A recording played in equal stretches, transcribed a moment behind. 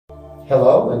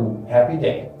Hello and happy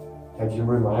day. Have you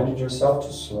reminded yourself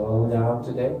to slow down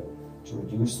today, to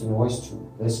reduce the noise, to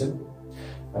listen?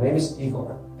 My name is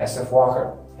Igor S.F.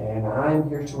 Walker, and I'm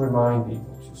here to remind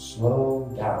people to slow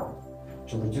down,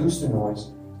 to reduce the noise,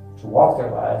 to walk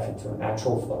their life into a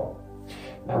natural flow.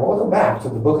 Now, welcome back to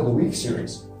the Book of the Week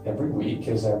series. Every week,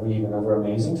 as I read another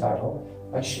amazing title,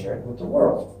 I share it with the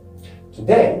world.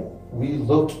 Today, we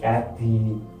look at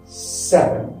the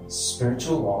 7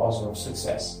 Spiritual Laws of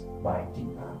Success by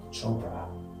Deepak Chopra.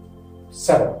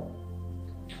 7.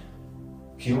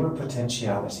 Pure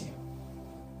potentiality.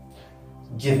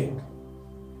 Giving.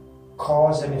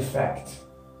 Cause and effect.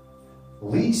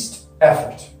 Least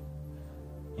effort.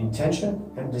 Intention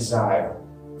and desire.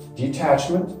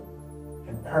 Detachment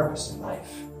and purpose in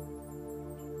life.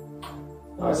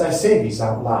 Now, as I say these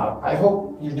out loud, I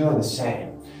hope you're doing the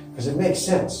same, because it makes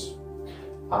sense.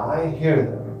 I hear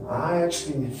them. I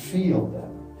actually feel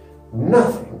them.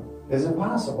 Nothing is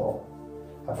impossible.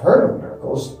 I've heard of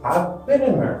miracles. I've been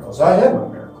in miracles. I am a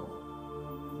miracle.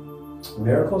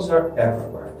 Miracles are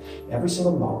everywhere, every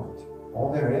single moment.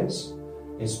 All there is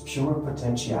pure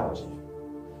potentiality.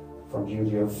 From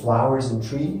beauty of flowers and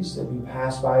trees that we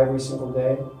pass by every single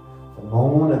day, the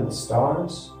moon and the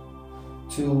stars,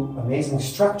 to amazing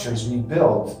structures we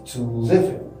build to live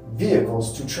in,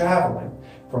 vehicles to traveling,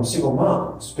 from single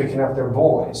moms picking up their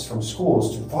boys from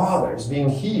schools to fathers being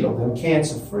healed and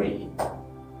cancer-free,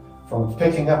 from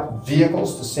picking up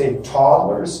vehicles to save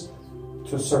toddlers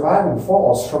to surviving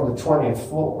falls from the 20th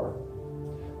floor.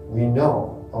 We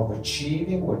know of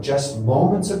achieving what just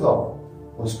moments ago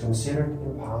was considered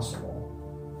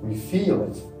impossible. We feel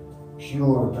it,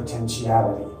 pure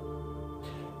potentiality.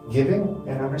 Giving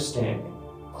and understanding,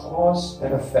 cause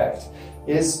and effect,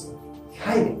 is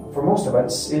hiding for most of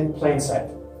us in plain sight.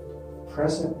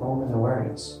 Present moment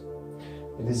awareness.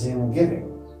 It is in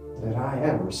giving that I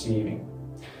am receiving.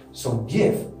 So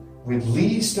give with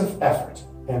least of effort,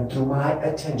 and through my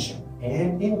attention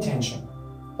and intention,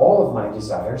 all of my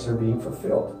desires are being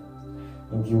fulfilled.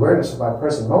 In the awareness of my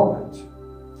present moment,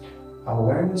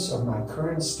 awareness of my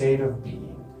current state of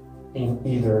being, in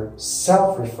either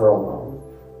self-referral mode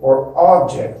or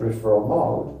object referral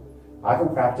mode, I can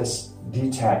practice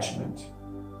detachment.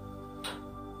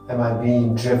 Am I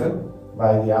being driven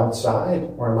by the outside,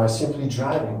 or am I simply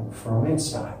driving from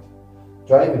inside?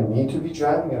 Do I even need to be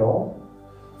driving at all?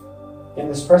 In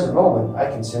this present moment, I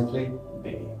can simply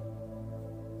be.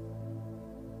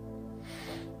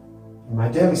 In my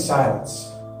daily silence,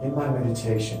 in my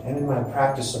meditation, and in my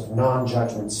practice of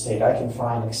non-judgment state, I can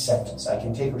find acceptance. I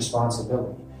can take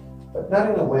responsibility, but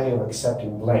not in a way of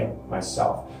accepting blame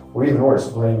myself, or even worse,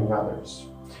 blaming others,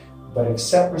 but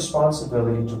accept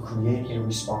responsibility to create a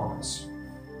response.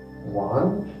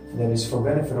 One that is for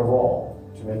benefit of all,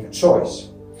 to make a choice.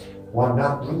 One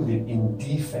not rooted in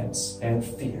defense and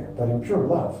fear, but in pure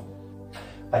love.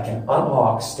 I can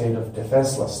unlock state of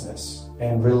defenselessness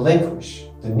and relinquish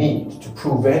the need to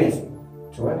prove anything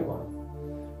to anyone.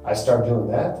 I start doing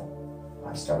that,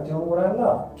 I start doing what I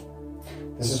love.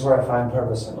 This is where I find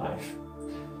purpose in life.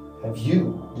 Have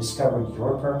you discovered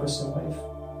your purpose in life?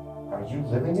 Are you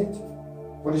living it?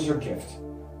 What is your gift?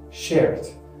 Share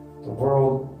it. The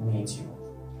world needs you.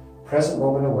 Present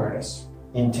moment awareness,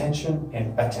 intention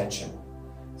and attention.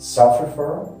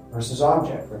 Self-referral versus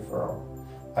object referral.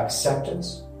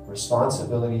 Acceptance,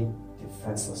 responsibility,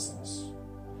 defenselessness.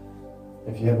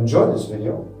 If you have enjoyed this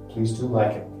video, please do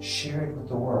like it, share it with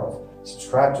the world,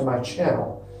 subscribe to my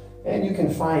channel, and you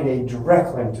can find a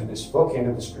direct link to this book in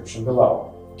the description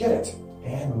below. Get it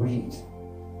and read.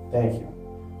 Thank you.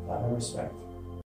 Love and respect.